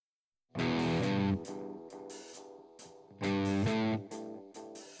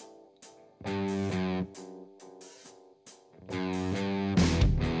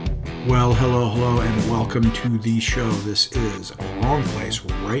Well, hello, and welcome to the show. This is Wrong Place,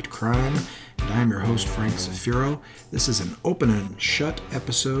 Right Crime, and I'm your host, Frank Zafiro. This is an open and shut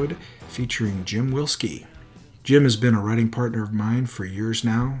episode featuring Jim Wilski. Jim has been a writing partner of mine for years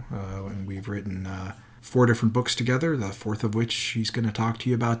now, and we've written 4 different books together, the 4th of which he's going to talk to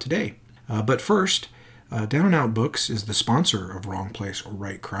you about today. But first, Down and Out Books is the sponsor of Wrong Place,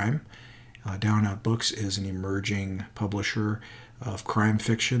 Right Crime. Down and Out Books is an emerging publisher of crime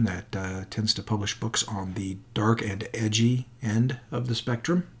fiction that tends to publish books on the dark and edgy end of the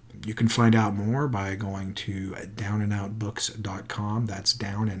spectrum. You can find out more by going to downandoutbooks.com. That's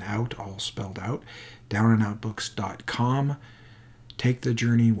down and out, all spelled out. Downandoutbooks.com. Take the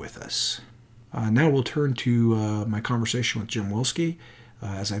journey with us. Now we'll turn to my conversation with Jim Wilski.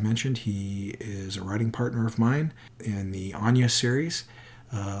 As I mentioned, he is a writing partner of mine in the Anya series,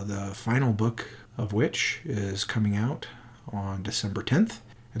 the final book of which is coming out on December 10th.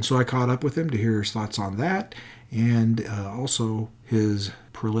 And so I caught up with him to hear his thoughts on that and also his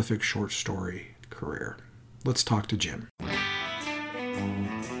prolific short story career. Let's talk to Jim.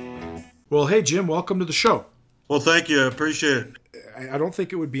 Well, hey, Jim, welcome to the show. Well, thank you. I appreciate it. I don't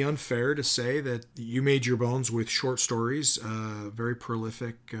think it would be unfair to say that you made your bones with short stories, very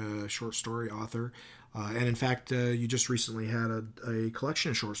prolific short story author. And in fact, you just recently had a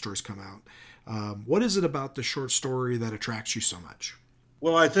collection of short stories come out. What is it about the short story that attracts you so much?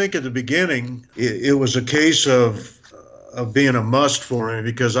 Well, I think at the beginning, it was a case of being a must for me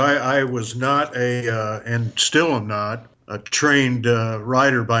because I was not and still am not, a trained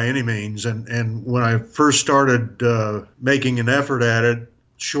writer by any means. And when I first started making an effort at it,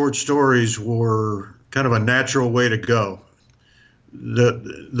 short stories were kind of a natural way to go.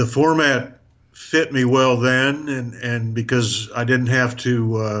 The format fit me well then, and because I didn't have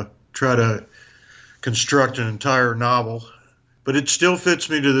to try to construct an entire novel, but it still fits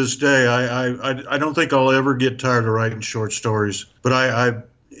me to this day. I don't think I'll ever get tired of writing short stories, but I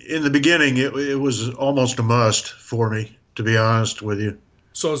in the beginning it was almost a must for me, to be honest with you.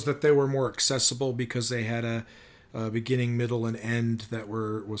 So is that they were more accessible because they had a beginning, middle, and end that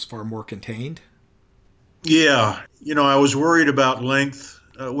was far more contained? Yeah, I was worried about length.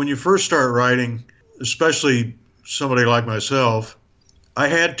 When you first start writing, especially somebody like myself, I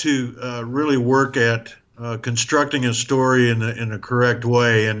had to really work at constructing a story in a correct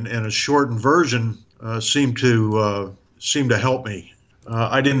way, and a shortened version seemed to help me.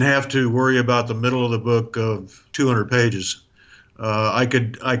 I didn't have to worry about the middle of the book of 200 pages. I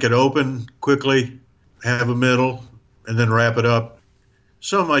could open quickly, have a middle, and then wrap it up.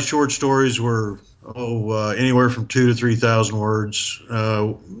 Some of my short stories were anywhere from 2,000 to 3,000 words,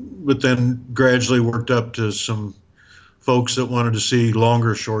 but then gradually worked up to some folks that wanted to see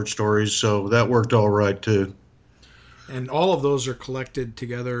longer short stories, so that worked all right too. And all of those are collected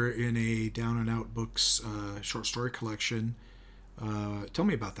together in a Down and Out Books short story collection. Tell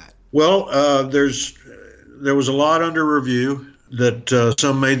me about that. Well, there was a lot under review that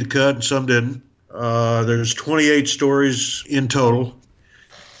some made the cut and some didn't. There's 28 stories in total,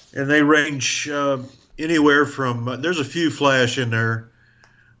 and they range anywhere from, there's a few flash in there,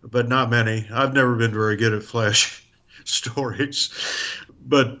 but not many. I've never been very good at flash stories,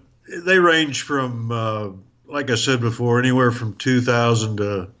 but they range from, like I said before, anywhere from 2,000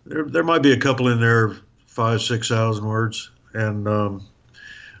 to, there might be a couple in there, 5,000, 6,000 words, and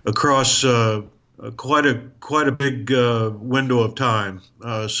across quite a big window of time.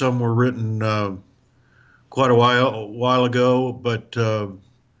 Some were written quite a while ago, but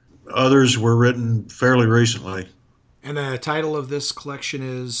others were written fairly recently. And the title of this collection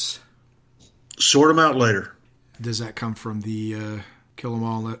is? Sort 'em Out Later. Does that come from the kill 'em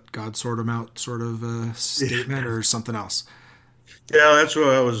all, let God sort 'em out sort of statement, or something else? Yeah, that's what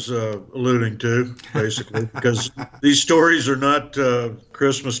I was alluding to, basically, because these stories are not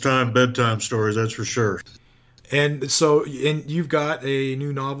Christmas time, bedtime stories, that's for sure. And so, you've got a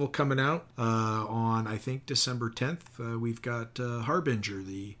new novel coming out on, I think, December 10th. We've got Harbinger,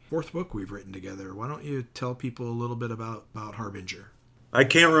 the 4th book we've written together. Why don't you tell people a little bit about Harbinger? I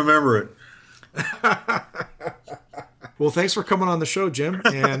can't remember it. Well, thanks for coming on the show, Jim.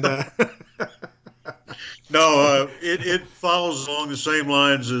 And no, it follows along the same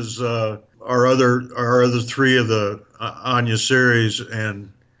lines as our other 3 of the Anya series,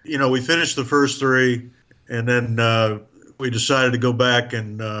 and we finished the first 3, and then we decided to go back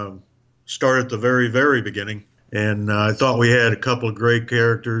and start at the very, very beginning. And I thought we had a couple of great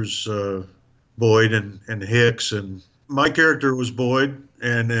characters, Boyd and Hicks, and my character was Boyd,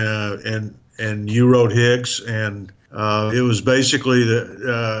 and you wrote Hicks, and it was basically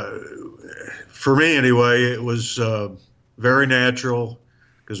for me anyway, it was very natural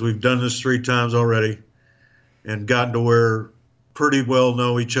because we've done this 3 times already and gotten to where pretty well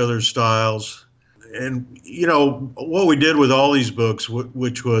know each other's styles. And, you know, what we did with all these books,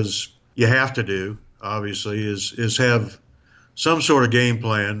 which was you have to do, obviously, is have some sort of game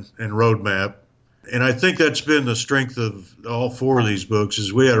plan and roadmap. And I think that's been the strength of all 4 of these books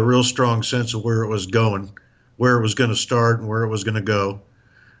is we had a real strong sense of where it was going, where it was going to start and where it was going to go.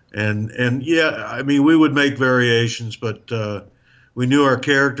 And yeah, I mean, we would make variations, but we knew our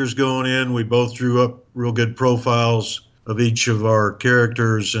characters going in. We both drew up real good profiles of each of our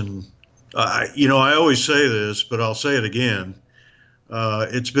characters. And, you know, I always say this, but I'll say it again.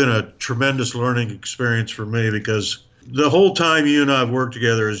 It's been a tremendous learning experience for me because the whole time you and I have worked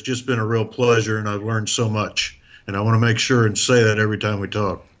together has just been a real pleasure, and I've learned so much. And I want to make sure and say that every time we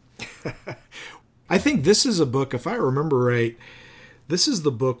talk. I think this is a book, if I remember right, this is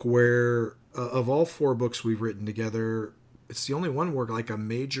the book where, of all 4 books we've written together, it's the only one where like a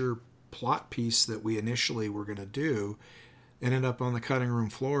major plot piece that we initially were going to do ended up on the cutting room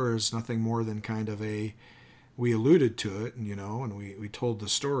floor as nothing more than kind of we alluded to it, and, you know, and we told the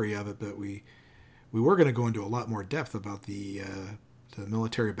story of it, but we were going to go into a lot more depth about the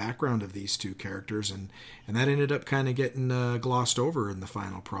military background of these 2 characters, and that ended up kind of getting glossed over in the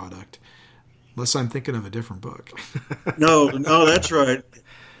final product. Unless I'm thinking of a different book. No, that's right.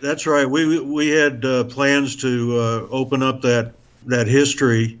 That's right. We had plans to open up that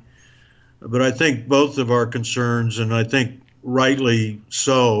history, but I think both of our concerns, and I think rightly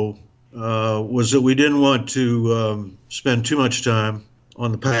so, was that we didn't want to spend too much time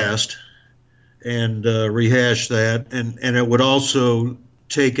on the past and rehash that, and it would also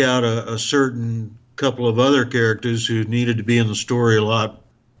take out a certain couple of other characters who needed to be in the story a lot.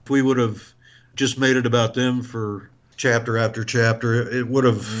 If we would have just made it about them for chapter after chapter, it would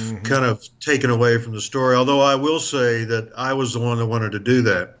have kind of taken away from the story. Although I will say that I was the one that wanted to do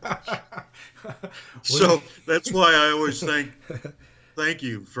that. So that's why I always thank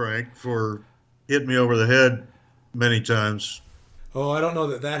you, Frank, for hitting me over the head many times. Oh, I don't know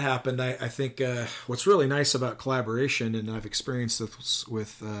that happened. I think what's really nice about collaboration, and I've experienced this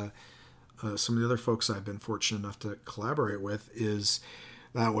with some of the other folks I've been fortunate enough to collaborate with, is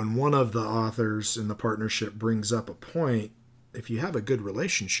that when one of the authors in the partnership brings up a point, if you have a good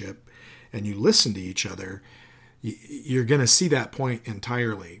relationship and you listen to each other, you're going to see that point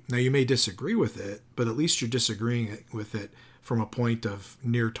entirely. Now, you may disagree with it, but at least you're disagreeing with it from a point of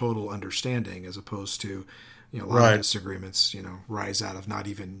near total understanding, as opposed to, you know, a lot of disagreements, you know, rise out of not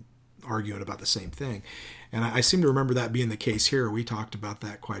even arguing about the same thing. And I seem to remember that being the case here. We talked about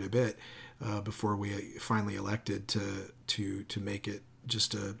that quite a bit before we finally elected to make it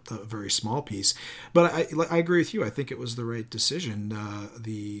just a very small piece. But I agree with you. I think it was the right decision.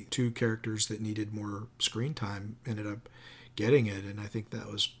 The 2 characters that needed more screen time ended up getting it, and I think that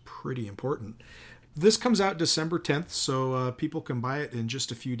was pretty important. This comes out December 10th, so people can buy it in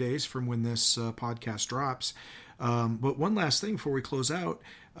just a few days from when this podcast drops. But one last thing before we close out.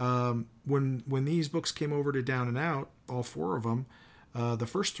 When these books came over to Down and Out, all 4 of them, the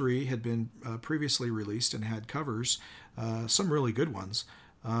first 3 had been previously released and had covers, some really good ones,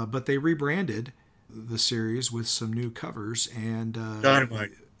 but they rebranded the series with some new covers, and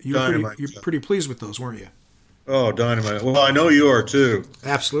Dynamite. You're pretty pleased with those, weren't you? Oh, Dynamite. Well, I know you are too.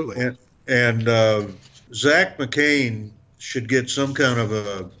 Absolutely. And Zach McCain should get some kind of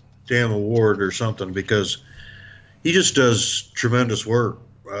a damn award or something, because he just does tremendous work.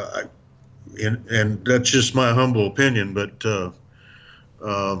 And that's just my humble opinion, but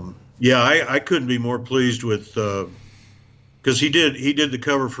yeah, I couldn't be more pleased with, because he did the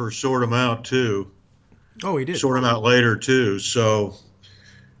cover for Sort 'Em Out too. Oh, he did. Sort 'Em Out later too. So,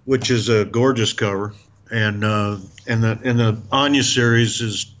 which is a gorgeous cover, and the Anya series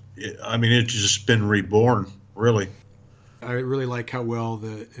is, I mean, it's just been reborn, really. I really like how well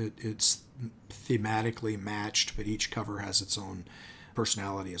it's thematically matched, but each cover has its own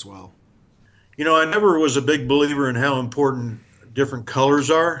personality as well. You know, I never was a big believer in how important different colors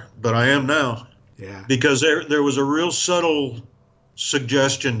are, but I am now. Yeah. Because there was a real subtle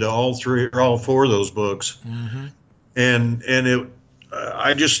suggestion to all 4 of those books, and it,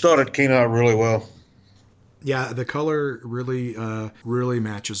 I just thought it came out really well. Yeah, the color really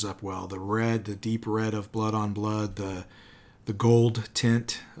matches up well. The red, the deep red of Blood on Blood, the gold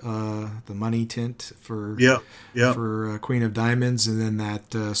tint, the money tint for Queen of Diamonds, and then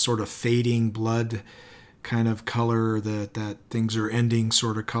that sort of fading blood kind of color, that things are ending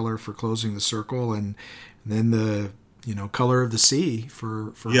sort of color for Closing the Circle, and then the color of the sea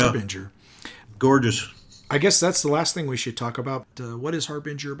for Harbinger. Gorgeous. I guess that's the last thing we should talk about. What is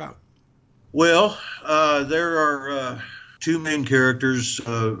Harbinger about? Well, there are two main characters,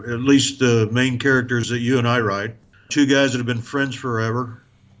 at least the main characters that you and I write, two guys that have been friends forever,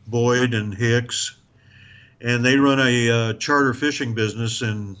 Boyd and Hicks, and they run a charter fishing business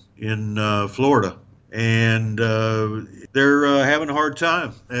in Florida. And they're having a hard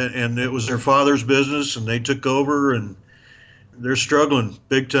time. And it was their father's business, and they took over, and they're struggling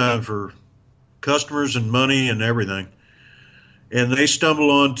big time for customers and money and everything. And they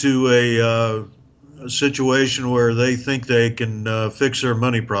stumble onto a situation where they think they can fix their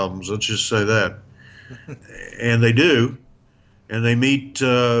money problems. Let's just say that. And they do. And they meet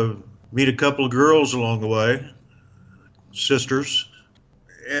a couple of girls along the way, sisters.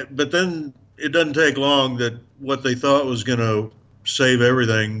 But then it doesn't take long that what they thought was going to save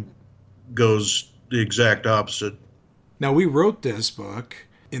everything goes the exact opposite. Now, we wrote this book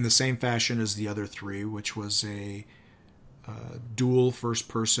in the same fashion as the other three, which was a dual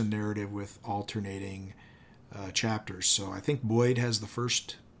first-person narrative with alternating chapters. So I think Boyd has the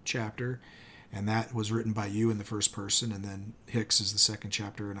first chapter, and that was written by you in the first person, and then Hicks is the second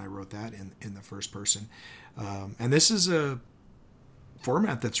chapter, and I wrote that in the first person. And this is a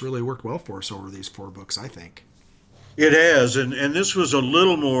format that's really worked well for us over these 4 books, I think. It has, and this was a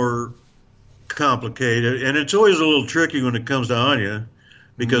little more complicated, and it's always a little tricky when it comes to Anya,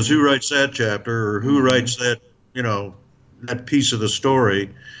 because who writes that chapter, or who writes that, that piece of the story.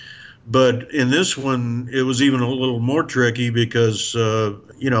 But in this one, it was even a little more tricky because,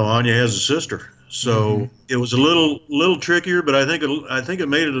 Anya has a sister. So it was a little trickier, but I think it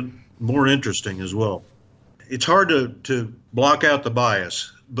made it more interesting as well. It's hard to block out the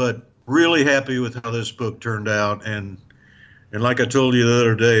bias, but really happy with how this book turned out. And like I told you the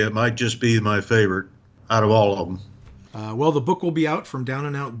other day, it might just be my favorite out of all of them. Well, the book will be out from Down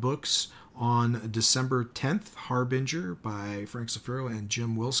and Out Books on December 10th, Harbinger by Frank Zafiro and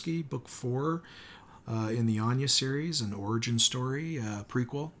Jim Wilski, book 4 in the Anya series, an origin story,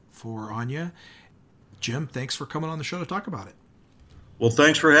 prequel for Anya. Jim, thanks for coming on the show to talk about it. Well,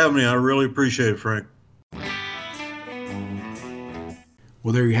 thanks for having me. I really appreciate it, Frank.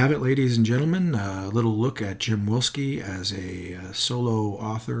 Well, there you have it, ladies and gentlemen. A little look at Jim Wilski as a solo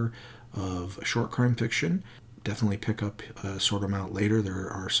author of short crime fiction. Definitely pick up Sort 'Em Out later. There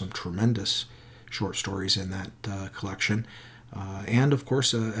are some tremendous short stories in that collection. And, of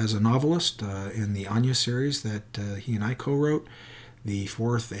course, as a novelist in the Anya series that he and I co-wrote, the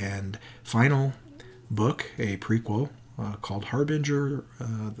 4th and final book, a prequel called Harbinger,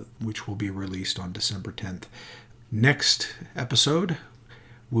 which will be released on December 10th. Next episode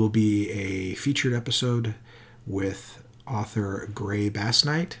will be a featured episode with author Gray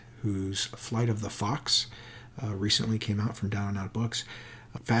Bassnight, whose Flight of the Fox recently came out from Down and Out Books.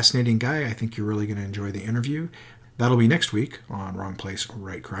 A fascinating guy. I think you're really going to enjoy the interview. That'll be next week on Wrong Place,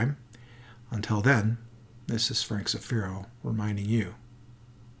 Right Crime. Until then, this is Frank Zafiro reminding you,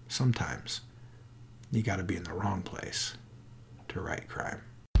 sometimes you got to be in the wrong place to write crime.